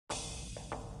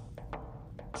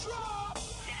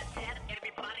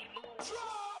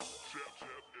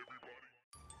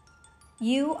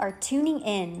You are tuning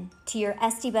in to your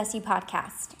SD Bestie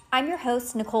podcast. I'm your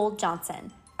host, Nicole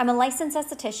Johnson. I'm a licensed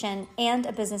esthetician and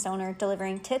a business owner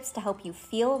delivering tips to help you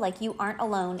feel like you aren't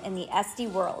alone in the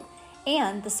SD world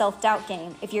and the self-doubt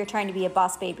game if you're trying to be a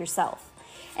boss babe yourself,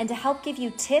 and to help give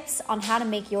you tips on how to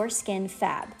make your skin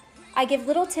fab. I give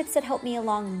little tips that help me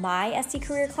along my SD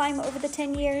career climb over the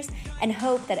 10 years and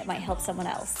hope that it might help someone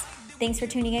else. Thanks for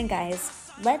tuning in, guys.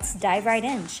 Let's dive right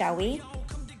in, shall we?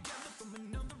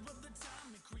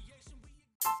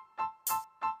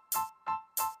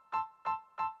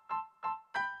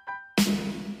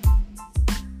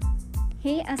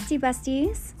 Hey SD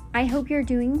Besties, I hope you're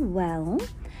doing well.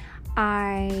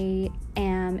 I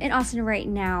am in Austin right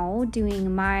now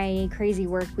doing my crazy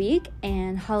work week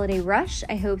and holiday rush.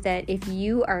 I hope that if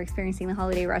you are experiencing the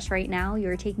holiday rush right now,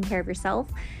 you're taking care of yourself.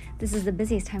 This is the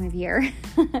busiest time of year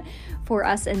for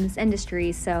us in this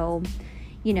industry, so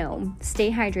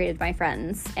stay hydrated, my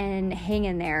friends, and hang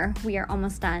in there. We are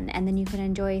almost done, and then you can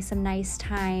enjoy some nice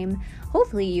time.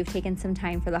 Hopefully you've taken some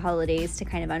time for the holidays to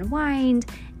kind of unwind,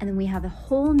 and then we have a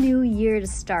whole new year to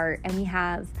start, and we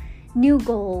have new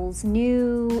goals,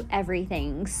 new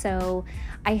everything. So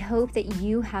I hope that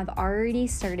you have already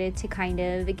started to kind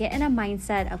of get in a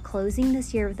mindset of closing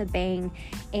this year with a bang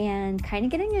and kind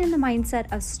of getting in the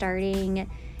mindset of starting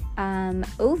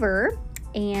over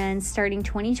and starting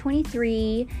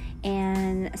 2023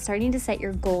 and starting to set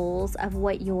your goals of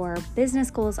what your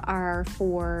business goals are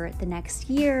for the next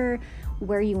year,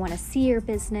 where you want to see your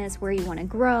business, where you want to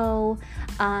grow.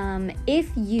 If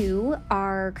you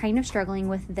are kind of struggling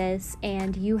with this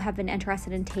and you have been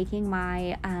interested in taking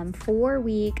my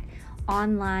 4-week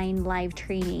online live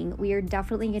training, we are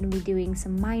definitely going to be doing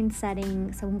some mind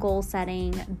setting, some goal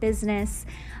setting, business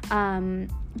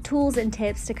tools and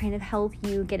tips to kind of help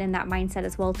you get in that mindset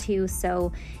as well too.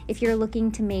 So if you're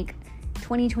looking to make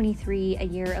 2023 a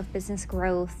year of business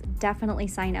growth, definitely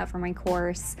sign up for my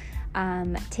course.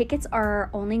 Tickets are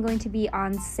only going to be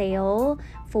on sale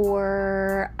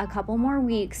for a couple more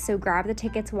weeks, so grab the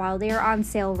tickets while they are on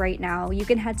sale right now. You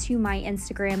can head to my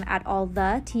Instagram at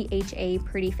THA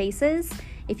Pretty Faces.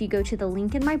 If you go to the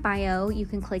link in my bio, you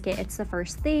can click it. It's the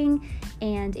first thing,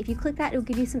 and if you click that, it'll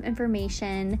give you some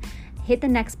information. Hit the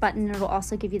next button, and it'll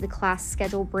also give you the class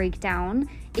schedule breakdown.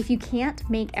 If you can't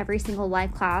make every single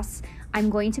live class,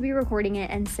 I'm going to be recording it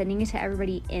and sending it to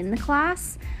everybody in the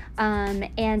class.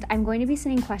 And I'm going to be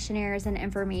sending questionnaires and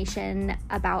information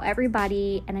about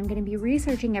everybody, and I'm going to be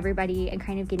researching everybody and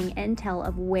kind of getting intel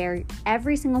of where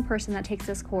every single person that takes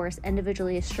this course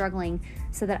individually is struggling,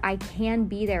 so that I can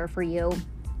be there for you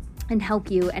and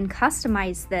help you and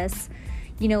customize this.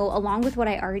 Along with what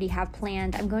I already have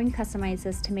planned, I'm going to customize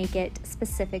this to make it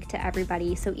specific to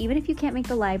everybody. So even if you can't make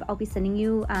the live, I'll be sending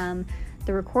you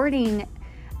the recording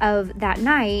of that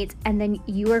night, and then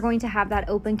you are going to have that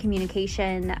open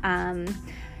communication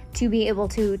to be able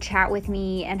to chat with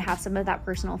me and have some of that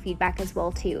personal feedback as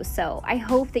well too. So I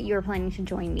hope that you're planning to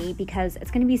join me, because it's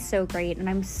going to be so great and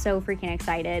I'm so freaking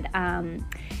excited.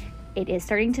 It is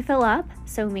starting to fill up,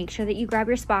 so make sure that you grab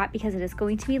your spot, because it is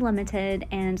going to be limited,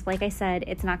 and like I said,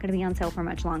 it's not going to be on sale for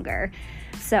much longer.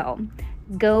 So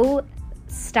go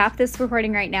stop this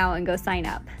recording right now and go sign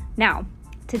up. Now,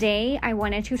 today I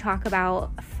wanted to talk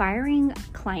about firing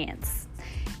clients,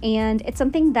 and it's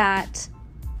something that,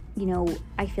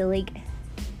 I feel like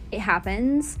it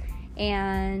happens,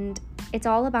 and it's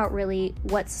all about really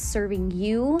what's serving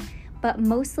you. But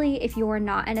mostly, if you're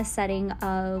not in a setting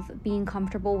of being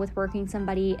comfortable with working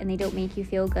somebody and they don't make you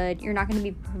feel good, you're not going to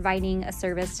be providing a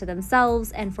service to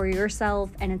themselves and for yourself,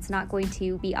 and it's not going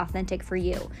to be authentic for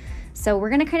you. So we're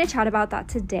going to kind of chat about that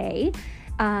today.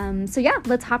 So yeah,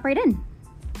 let's hop right in.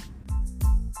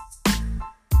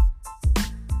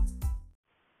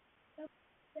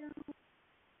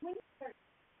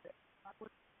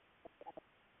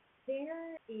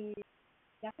 There is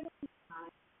definitely time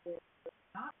where you're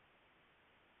not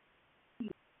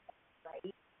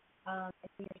right, and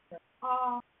you're still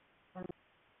off, you're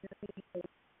maybe really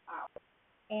out.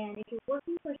 And if you're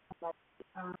working for somebody,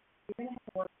 you're going to have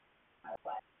to work no matter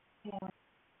what, and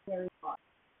very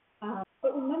hard.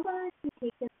 But remember to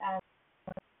take this as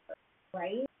work,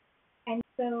 right? And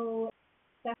so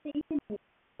stuff that you can do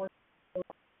for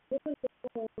really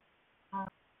difficult,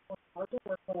 or larger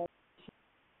workload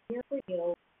here for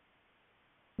you.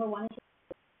 So I want to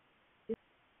just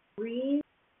breathe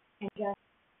and just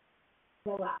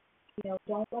relax.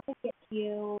 Don't let it get to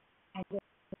you, and just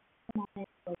take a moment,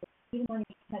 or just be morning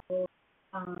schedule,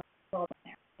 fall in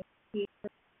there. If the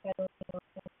schedule is going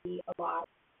to be a lot,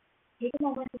 take a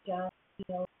moment to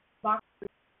just, walk through,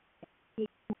 take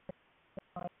a moment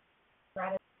to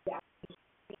gratitude,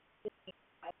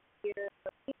 here,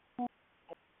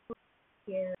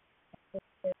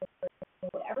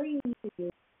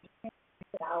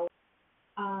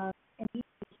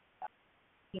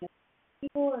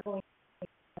 people are going to take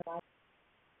their life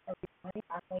or respond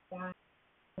back like that,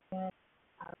 and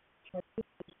try to be as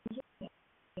patient as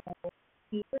you can.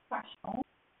 Be professional,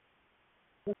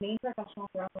 remain professional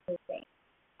throughout the whole thing.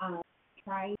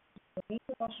 Try to remain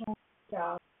professional in your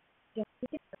job, just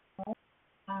keep it personal.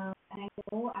 And I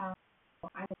know I'm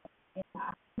in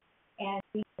that, and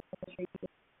being in the industry, you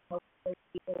just help other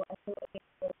people, and so it makes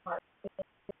it really hard to just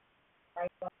try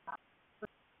to that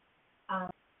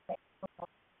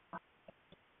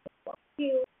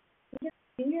you just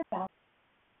do your best,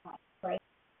 right?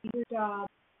 Do your job,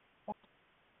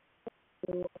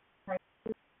 do try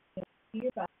to do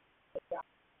your best, good job.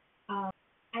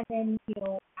 And then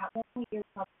at one point you're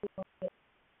probably going to get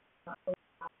not so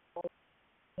possible.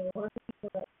 Work with people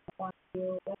that want to,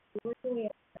 like work your way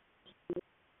up to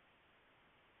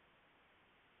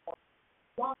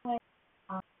long way,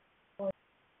 or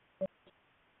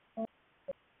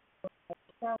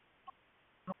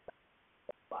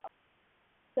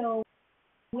so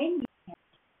when you can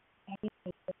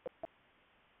anything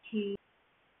to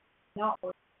not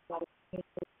work about it,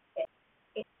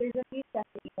 there's a few steps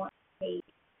that you want to take,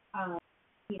 of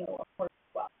course,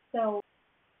 as well. So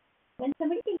when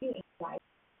somebody gives you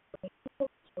anxiety, when you feel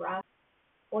stressed,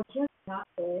 or just not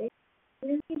good,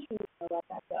 you really truly let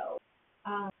that go.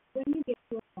 When you get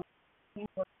to a point you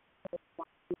can't work with someone,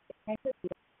 it's kind of a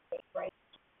mistake, right?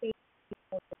 They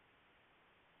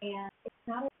and it's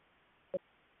not a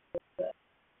good.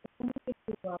 If someone gives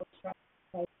you a lot of stress,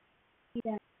 like see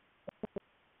them,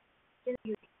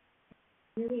 you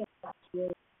really affect you.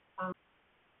 Um,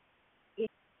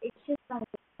 it's just not a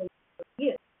good place for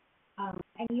you.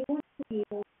 And you want to be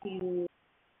able to,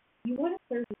 you want to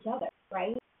serve each other,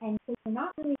 right? And so you're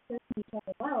not really serving each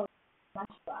other well,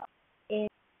 much well. If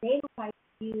they don't fight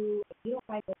you, if you don't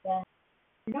fight with them,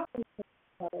 you're not really serving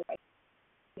each other right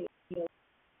to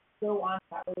go on to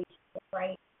that relationship,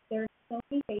 right? There's so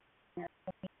many things in there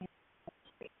that we can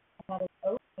industry, and that is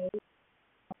okay.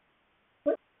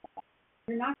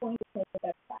 You're not going to play the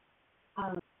best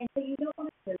side. And so you don't want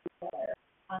to serve each other.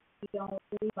 You don't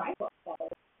really rival each other.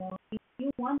 You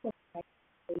want them to make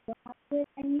you positive,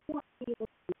 and you want to be able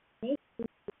to make food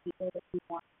for people that you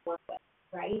want to work with,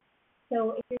 right?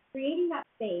 So if you're creating that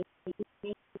space that you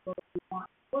make people that you want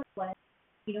to work with,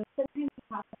 sometimes you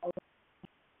have to open as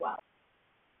well.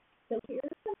 So here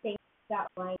are some things that,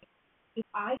 like, if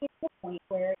I get to the point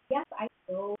where, yes, I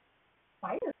still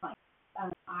fire clients.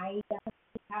 I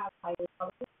definitely have fired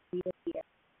probably 3 this year.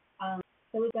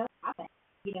 So it does happen.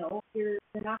 You're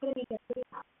not going to make everybody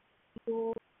happy.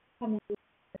 People come into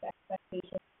with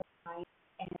expectations sometimes,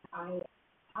 and I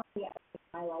happily at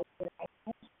my life where I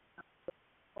can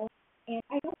people, and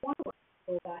I don't want to work with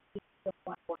people that don't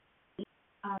want to work with me.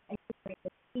 I just great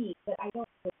with me, but I don't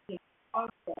really see it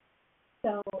often.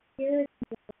 So here's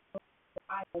the that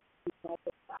I like to do when I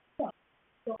get to that point.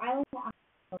 So I like to ask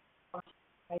myself questions,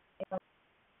 right? If I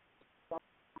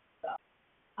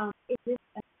is this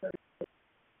a person?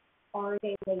 Are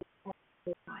they late at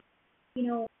the time?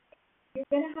 You're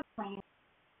going to have clients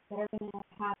that are going to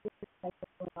have different types of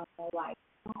going on in their life.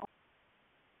 Not all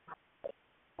have to.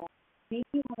 Maybe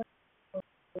you have a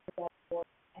person that for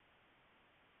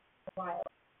a while.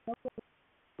 Nobody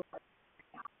right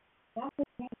now. That's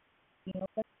okay.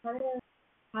 That's part of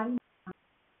having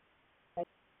like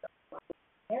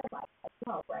their life as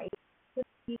well, right?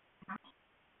 Just be passionate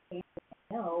and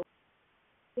know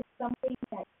it's something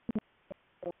that you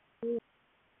can do.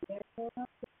 Therefore, not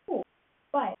cool.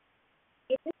 But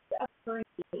if it's a current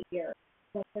behavior,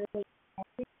 like they're late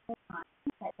every single time,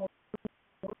 that like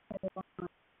your schedule on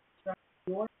stress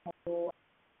your schedule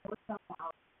or someone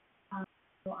else.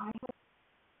 So I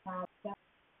have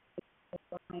definitely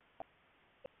behind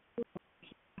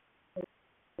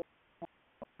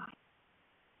time.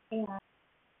 And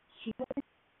she doesn't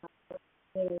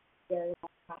is very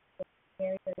long time. It's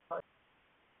very, very hard.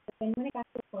 But then when it got to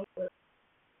the point where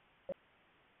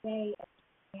say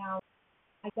now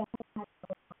I definitely had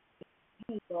to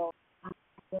hey girl,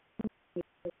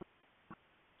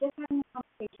 just having a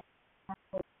conversation that's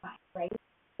all the time, right?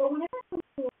 But whenever it comes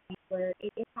to a point where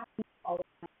it happens all the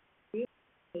time,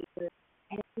 behavior,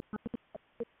 and it's becoming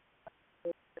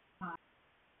a time,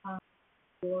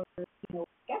 your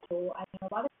schedule. I mean,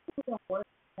 a lot of people don't work,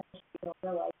 especially don't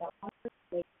realize that one person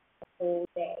waits the whole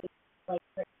day, like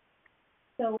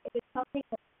so. If it's something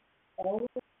that's always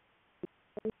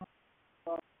really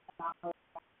about how to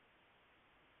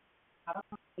have a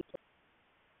conversation,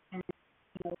 and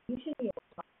you should be able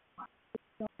to talk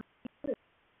to them.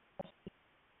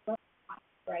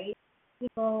 Right?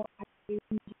 People, I do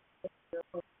need to get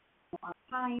on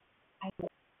time. I know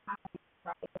I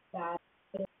try with that,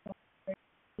 but it's so hard.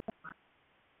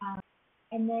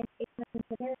 And then it turns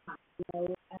into their time. I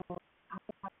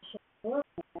have to shift more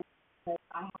plans because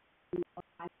I have to do all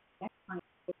kinds of next time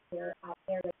if they're out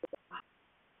there at the time.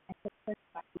 And so it turns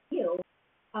back to you.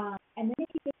 And then if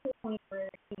you get to a point where,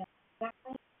 that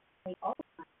kind of like all the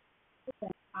time,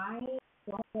 listen, I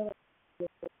don't know if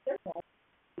it's a circle,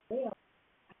 they don't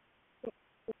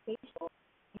the facial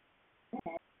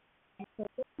minutes. And so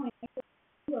at this point, I just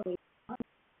feel really fun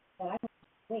that I don't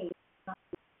wait, not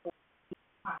to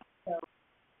time. So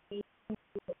they can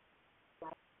do it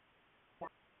like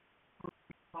that,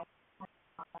 like,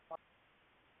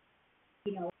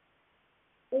 you know,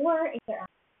 or if they're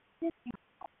asking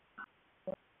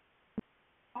for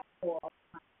that goal,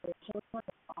 they're showing more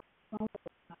response,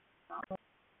 not what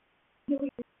you were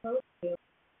supposed to.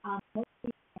 Most of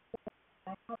these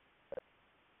I have,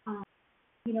 um,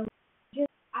 you know,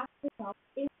 just ask yourself,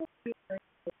 is this research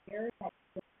here that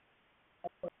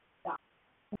what stuff?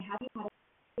 And have you had a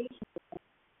conversation with them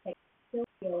that you still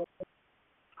feel is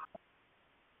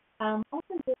happening?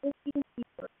 Also, does this even be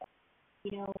perfect?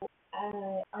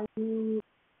 Are you,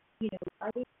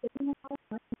 are they spending a lot of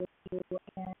time with you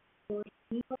and you're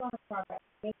seeing a lot of progress,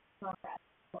 making progress?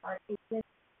 Or is this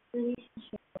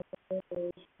relationship like a good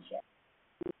relationship?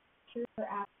 Sure, they're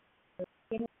asking for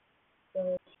getting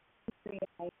the creative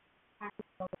like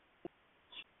practical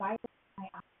by the time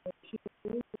I ask her, she was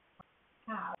really good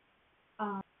to have.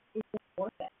 Is this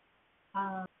worth it?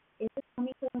 Is it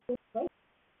coming from a good place?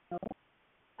 You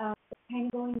know? It's kind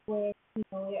of going with,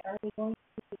 are they going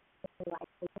to be their life?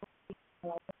 They don't see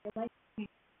their life, but their life is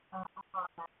kind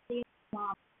of say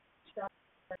mom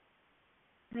structure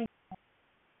kind of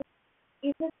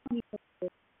is it coming from good?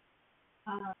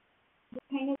 Just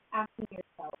kind of asking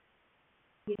yourself,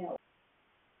 you know,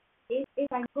 if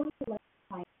I'm going to let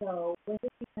time go, was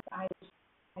it because I just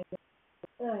I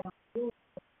don't do it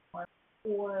anymore,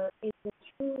 or is it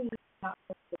truly not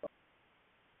possible?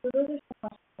 So those are some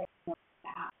questions I want to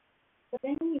ask. But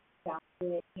then when you get down to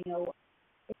it,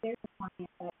 if there's a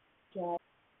client that just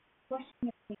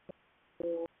questioning everything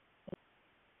through,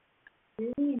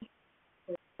 really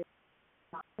interested,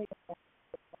 not like a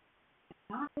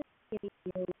not just giving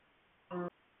you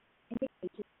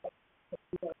indications that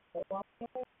you go so well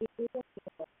together, it is a bit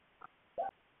of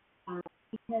stuff.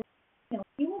 Because,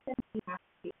 human beings have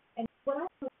to, and what I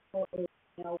look for is,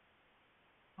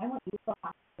 I want you to feel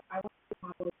happy. I want you to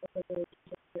have a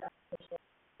relationship with your esthetician.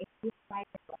 If you like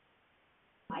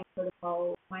my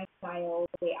protocol, my style,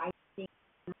 the way I think,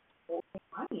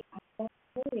 money, that's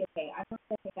totally okay. I'm not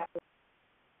going to take that.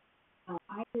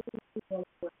 I really feel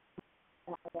for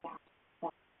that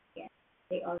action.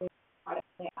 They are the products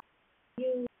they ask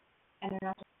you, and they're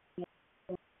not just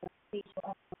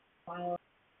facial style,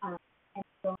 and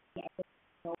throwing every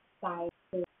size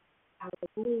out of the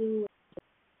blue,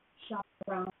 shop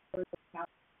around for the couch.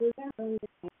 Those aren't really the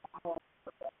kind of I like to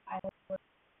work with. I like to work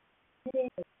with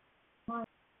it, it's fun,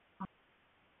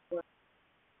 work.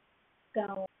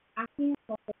 So asking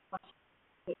yourself the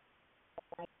question,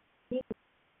 like,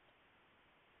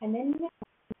 and then you have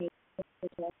to make the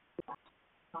decision to actually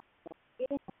talk about it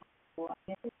in high school. I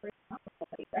mean, it's very not for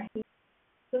somebody, right?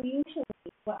 So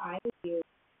usually what I would do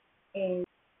is,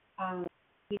 um,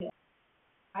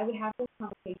 I would have those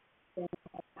conversations and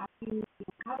after you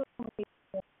have a conversation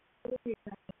with your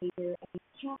current behavior and you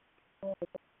just know that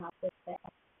it's not this that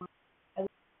I would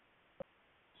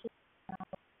just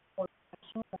or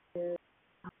professional letter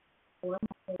or a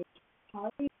message,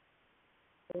 however you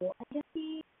feel, and just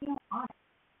be, honest.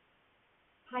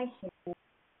 Hi, Sharon.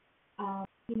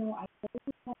 I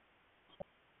totally have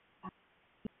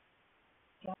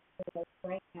just for this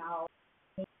right now.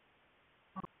 Maybe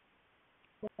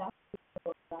the best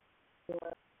people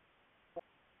for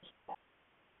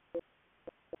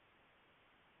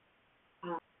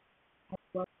I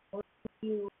work with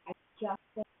you. I just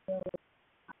feel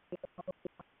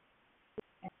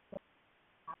and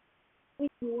with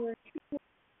your true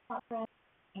progress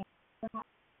and perhaps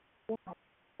will have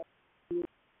you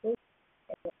both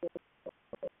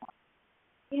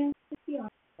just be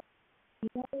honest. You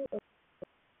know what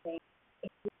say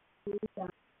if you do done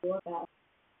your best,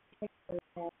 take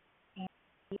person and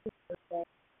be the person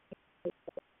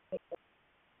take the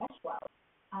best well.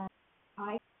 Um,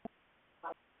 I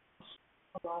have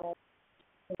a lot of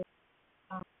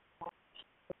um that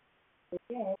we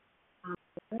did um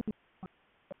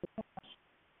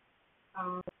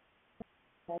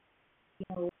but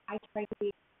I try to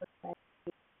be the person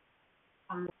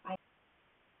I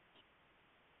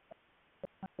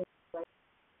right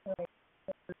so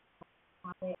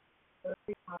on it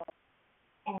every time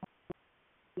and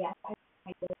yes I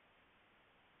did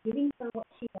giving her what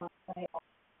she wants but I also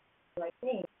do the right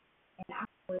thing and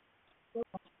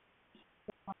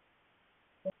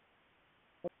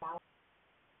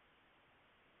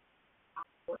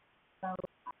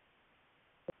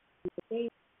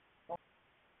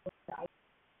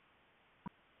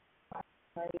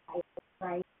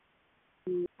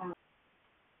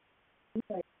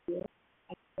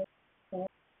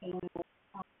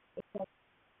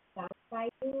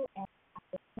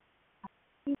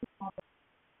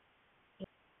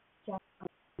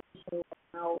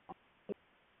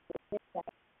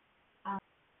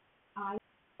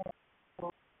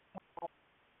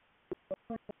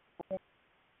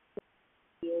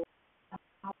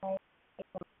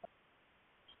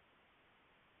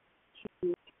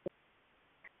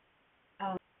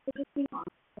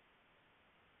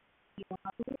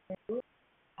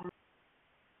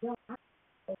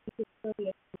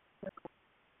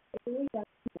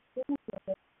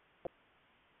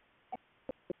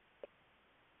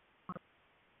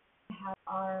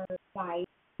guys,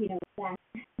 then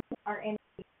are in a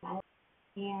reset,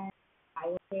 and I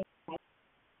would say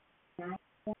 99%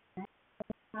 of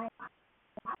the time I'm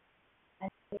happy,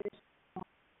 and there's no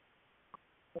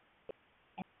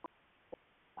and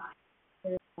fine.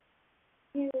 There's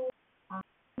no new,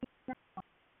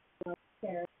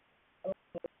 there's okay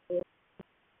with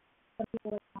some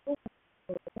people have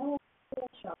no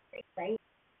shock rate, right?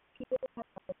 People have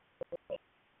other things.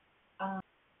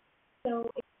 So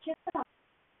it's just about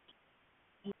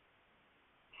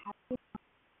having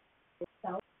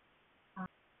yourself,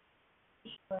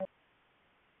 sure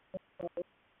that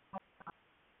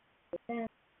then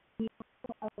you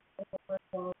also other people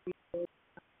will research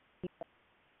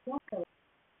also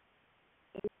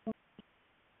is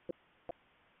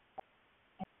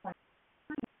and find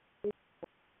is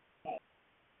okay.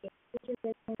 If it's your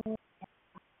business and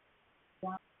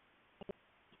want to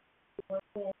work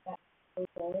with that so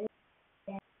good,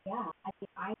 then yeah, I mean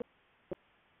I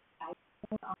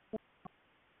don't often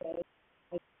say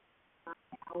like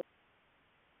out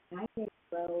and I did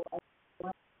grow a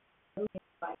 1 million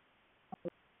by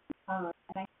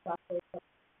and I thought there's a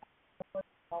first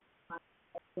of all time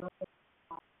as well as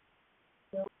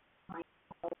still myself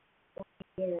over the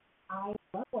years. I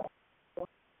love what I do.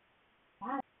 I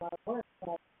had a lot of work,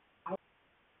 but I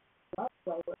love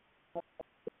what I work.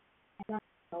 And that's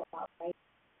all about, right?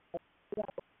 But you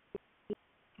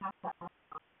have to ask.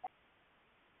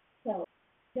 So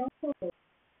don't feel this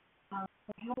for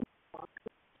having thoughts.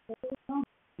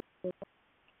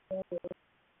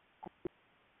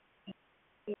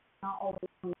 It's not always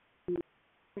going to be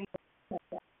great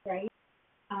subject, right?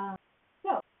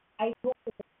 So I hope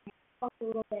that this talk a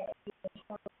little bit, if you can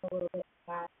talk a little bit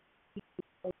that you can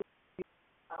focus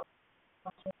about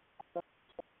questions about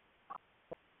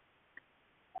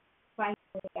find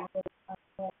the gap of the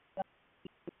stuff you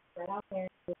can spread out there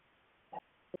to that's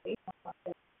the base of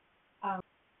question.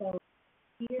 So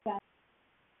do your best,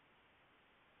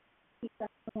 keep that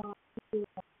along, keep doing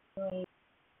what you're doing,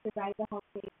 provide the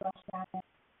healthy brush down and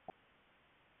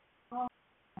all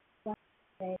that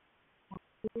say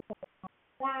give yourself a pat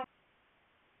back,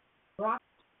 rock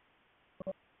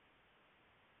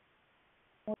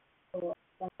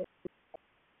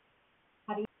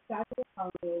have you fabulous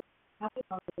holidays, happy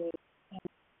holidays, and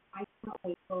I cannot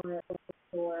wait for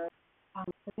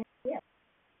next year.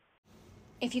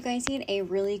 If you guys need a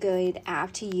really good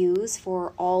app to use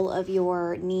for all of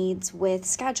your needs with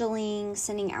scheduling,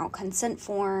 sending out consent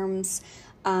forms,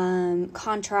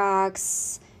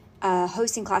 contracts,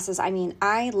 hosting classes, I mean,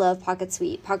 I love Pocket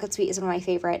Suite. Pocket Suite is one of my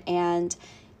favorite, and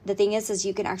the thing is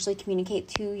you can actually communicate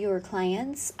to your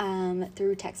clients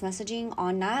through text messaging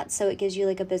on that. So it gives you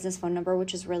like a business phone number,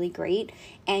 which is really great.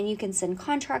 And you can send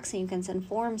contracts and you can send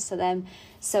forms to them.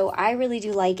 So I really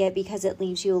do like it because it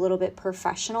leaves you a little bit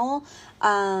professional.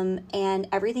 And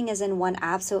everything is in one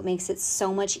app, so it makes it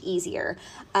so much easier.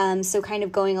 So kind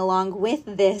of going along with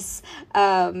this,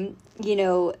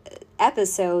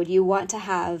 episode, you want to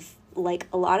have like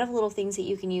a lot of little things that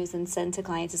you can use and send to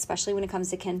clients, especially when it comes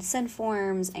to consent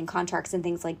forms and contracts and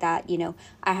things like that.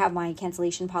 I have my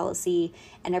cancellation policy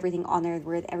and everything on there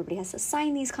where everybody has to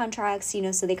sign these contracts,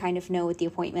 so they kind of know what the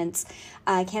appointments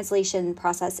cancellation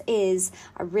process is.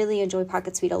 I really enjoy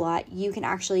Pocket Suite a lot. You can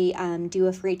actually do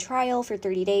a free trial for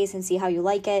 30 days and see how you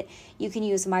like it. You can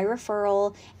use my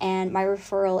referral, and my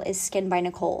referral is Skin by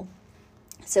Nicole.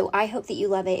 So I hope that you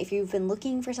love it. If you've been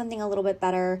looking for something a little bit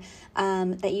better,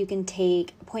 that you can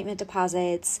take appointment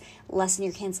deposits, lessen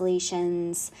your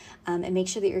cancellations, and make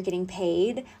sure that you're getting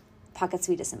paid, Pocket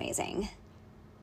Suite is amazing.